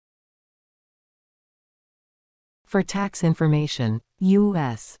For tax information,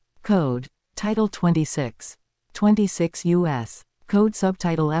 U.S. Code, Title 26. 26 U.S. Code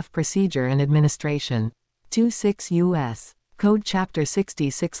Subtitle F Procedure and Administration. 26 U.S. Code Chapter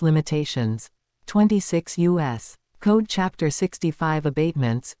 66 Limitations. 26 U.S. Code Chapter 65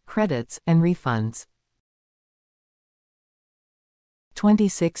 Abatements, Credits, and Refunds.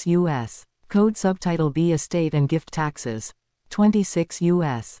 26 U.S. Code Subtitle B Estate and Gift Taxes. 26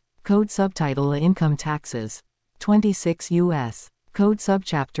 U.S. Code Subtitle A Income Taxes. 26 U.S. Code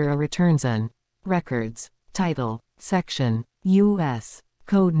Subchapter A Returns and Records. Title, Section, U.S.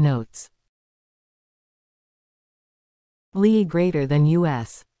 Code Notes. LE greater than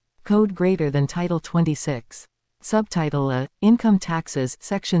U.S. Code greater than Title 26. Subtitle A, Income Taxes,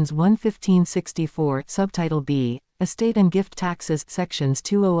 Sections 11564, Subtitle B, Estate and Gift Taxes, Sections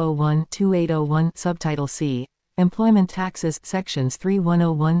 2001-2801, Subtitle C, Employment Taxes, Sections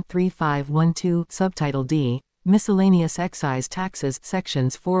 3101-3512, Subtitle D, Miscellaneous Excise Taxes,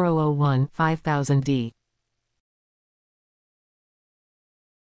 Sections 4001-5000D.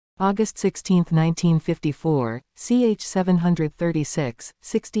 August 16, 1954, ch. 736,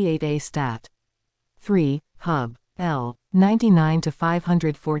 68A Stat. 3, Pub. L.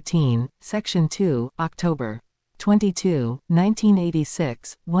 99-514, Section 2, October 22,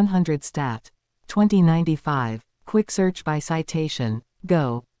 1986, 100 Stat. 2095, Quick Search by Citation.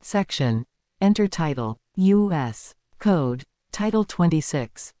 Go. Section. Enter Title. U.S. Code. Title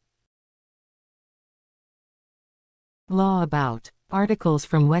 26. Law about. Articles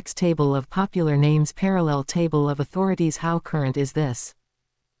from Weck's Table of Popular Names. Parallel Table of Authorities. How current is this?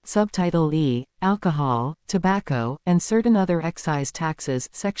 Subtitle E, Alcohol, Tobacco, and Certain Other Excise Taxes,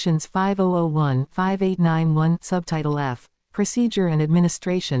 Sections 5001-5891, Subtitle F, Procedure and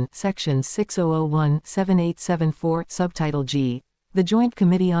Administration, Sections 6001-7874, Subtitle G, The Joint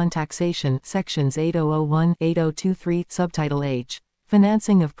Committee on Taxation, Sections 8001-8023, Subtitle H,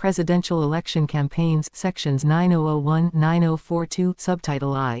 Financing of Presidential Election Campaigns, Sections 9001-9042,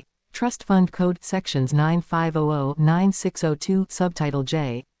 Subtitle I, Trust Fund Code, Sections 9500-9602, Subtitle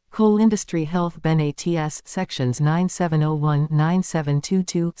J, Coal Industry Health Ben-ATS, Sections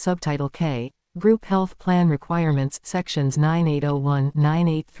 9701-9722, Subtitle K, Group Health Plan Requirements, Sections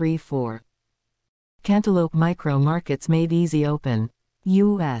 9801-9834. Cantaloupe Micro Markets Made Easy Open.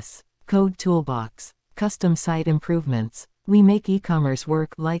 U.S. Code Toolbox. Custom Site Improvements. We make e-commerce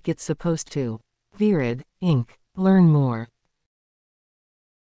work like it's supposed to. Virid, Inc. Learn more.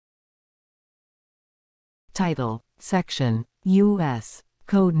 Title, Section, U.S.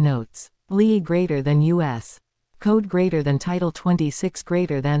 Code Notes. LE greater than U.S. Code greater than Title 26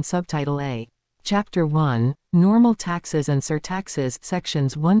 greater than Subtitle A. Chapter 1, Normal Taxes and Surtaxes,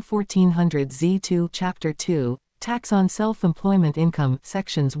 Sections 11400Z2, Chapter 2, Tax on Self-Employment Income,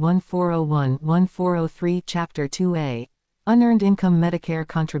 Sections 1401-1403, Chapter 2A, Unearned Income Medicare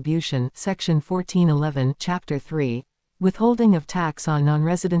Contribution, Section 1411, Chapter 3, Withholding of Tax on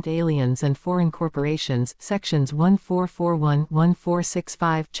Non-Resident Aliens and Foreign Corporations, Sections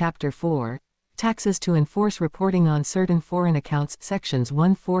 1441-1465, Chapter 4, Taxes to Enforce Reporting on Certain Foreign Accounts, Sections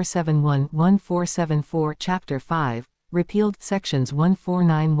 1471-1474, Chapter 5, Repealed, Sections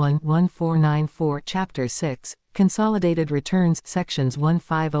 1491-1494, Chapter 6, Consolidated Returns, Sections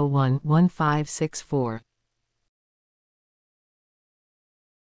 1501-1564.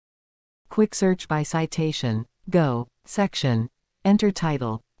 Quick Search by Citation. Go. Section. Enter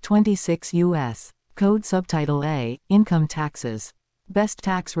Title. 26 U.S. Code Subtitle A, Income Taxes. Best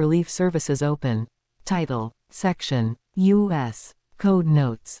Tax Relief Services Open. Title. Section. U.S. Code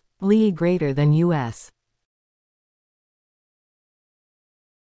Notes. LE greater than U.S.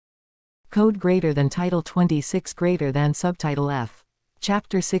 Code greater than Title 26 greater than Subtitle F.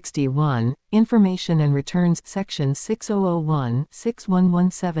 Chapter 61, Information and Returns, Section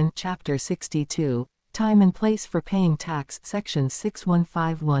 6001-6117, Chapter 62, Time and Place for Paying Tax, Section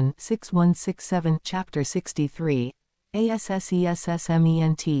 6151-6167, Chapter 63,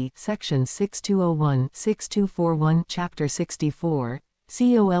 ASSESSMENT, Section 6201-6241, Chapter 64,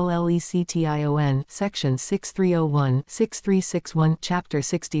 COLLECTION, Section 6301-6361, Chapter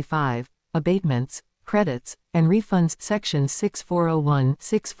 65, Abatements, Credits, and Refunds, Section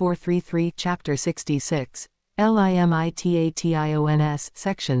 6401-6433, Chapter 66, LIMITATIONS,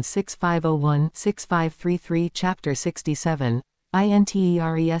 Section 6501-6533, Chapter 67,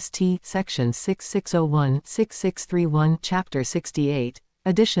 INTEREST, Section 6601-6631, Chapter 68,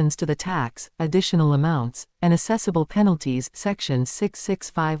 Additions to the Tax, Additional Amounts, and Assessable Penalties, Section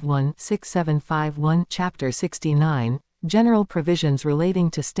 6651-6751, Chapter 69, General Provisions Relating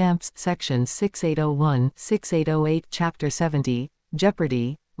to Stamps, Section 6801-6808, Chapter 70,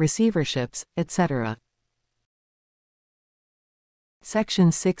 Jeopardy, Receiverships, etc. Section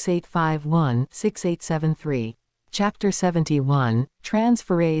 6851-6873. Chapter 71,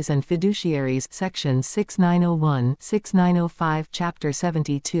 Transferees and Fiduciaries, Sections 6901-6905. Chapter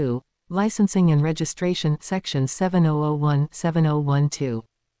 72, Licensing and Registration, Section 7001-7012.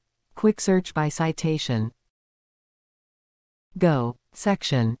 Quick search by citation. Go.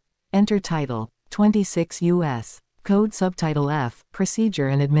 Section. Enter title. 26 U.S. Code Subtitle F, Procedure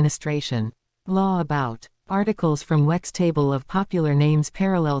and Administration. Law about. Articles from Wex Table of Popular Names.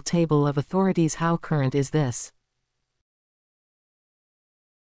 Parallel Table of Authorities. How current is this?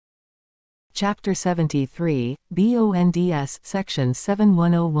 Chapter 73, BONDS, Section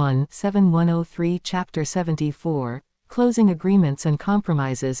 7101-7103. Chapter 74, Closing Agreements and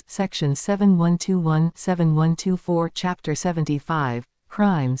Compromises, Section 7121-7124. Chapter 75,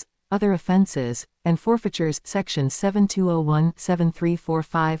 Crimes, Other Offenses, and Forfeitures, Section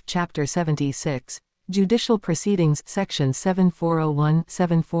 7201-7345. Chapter 76, Judicial Proceedings, Section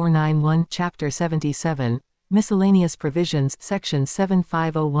 7401-7491. Chapter 77, Miscellaneous Provisions, Section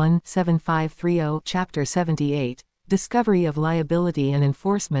 7501-7530. Chapter 78, Discovery of Liability and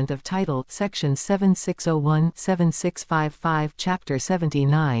Enforcement of Title, Section 7601-7655. Chapter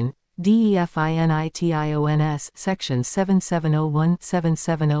 79, DEFINITIONS, Section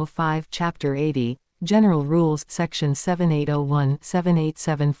 7701-7705. Chapter 80, General Rules, Section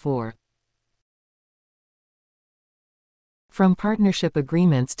 7801-7874. From partnership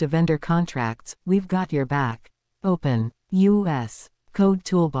agreements to vendor contracts, we've got your back. Open. U.S. Code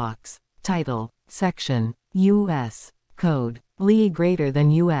Toolbox. Title. Section. U.S. Code. LE greater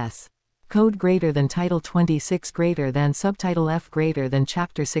than U.S. Code greater than Title 26 greater than Subtitle F greater than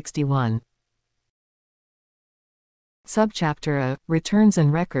Chapter 61. Subchapter A, Returns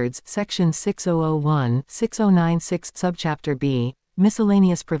and Records, Section 6001-6096. Subchapter B,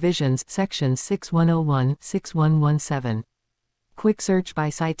 Miscellaneous Provisions, Section 6101-6117. Quick search by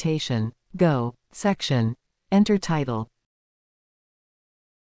citation. Go. Section. Enter title.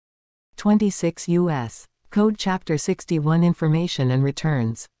 26 U.S. Code Chapter 61. Information and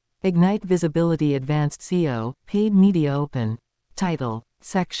Returns. Ignite Visibility Advanced CO, Paid Media Open. Title.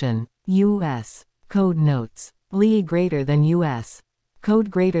 Section. U.S. Code Notes. LE greater than U.S.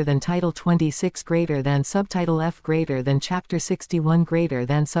 Code greater than Title 26 greater than Subtitle F greater than Chapter 61 greater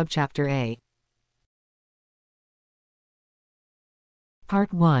than Subchapter A.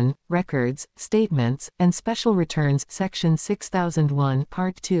 Part 1, Records, Statements, and Special Returns, Section 6001.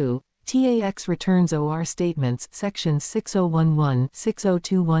 Part 2, TAX Returns OR Statements, Section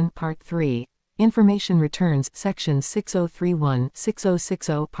 6011-6021. Part 3, Information Returns, Section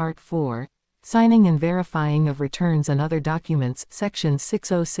 6031-6060. Part 4, Signing and Verifying of Returns and Other Documents, Section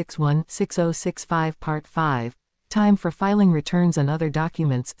 6061-6065. Part 5, Time for Filing Returns and Other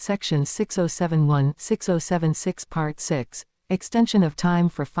Documents, Section 6071-6076. Part 6, Extension of Time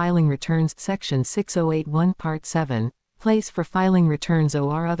for Filing Returns, Section 6081. Part 7, Place for Filing Returns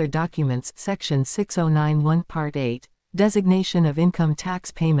or Other Documents, Section 6091. Part 8, Designation of Income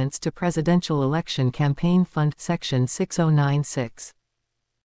Tax Payments to Presidential Election Campaign Fund, Section 6096.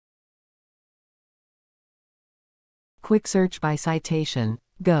 Quick search by citation.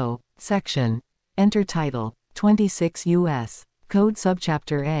 Go. Section. Enter title. 26 U.S. Code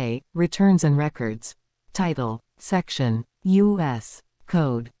Subchapter A, Returns and Records. Title. Section. U.S.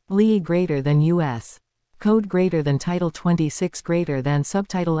 Code. LE greater than U.S. Code greater than Title 26 greater than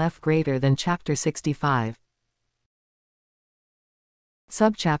Subtitle F greater than Chapter 65.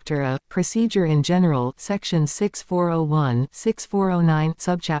 Subchapter A, Procedure in General, Section 6401-6409.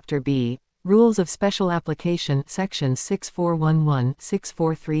 Subchapter B, Rules of Special Application, Section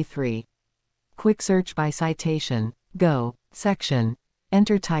 6411-6433. Quick search by citation. Go. Section.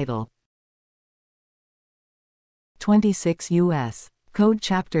 Enter title. 26 U.S. Code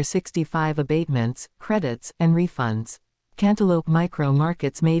Chapter 65. Abatements, Credits, and Refunds. Cantaloupe Micro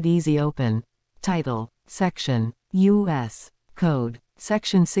Markets Made Easy Open. Title. Section. U.S. Code.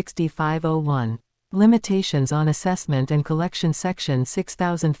 Section 6501. Limitations on Assessment and Collection, Section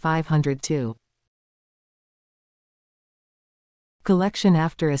 6502. Collection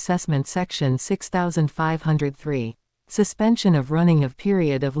after Assessment, Section 6503. Suspension of running of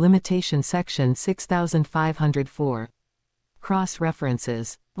period of limitation, Section 6504.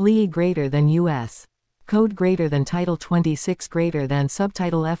 Cross-references. LE greater than U.S. Code greater than Title 26 greater than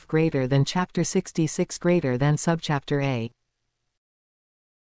Subtitle F greater than Chapter 66 greater than Subchapter A.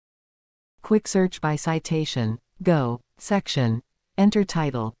 Quick search by citation. Go. Section. Enter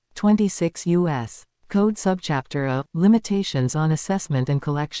title. 26 U.S. Code Subchapter A, Limitations on Assessment and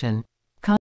Collection.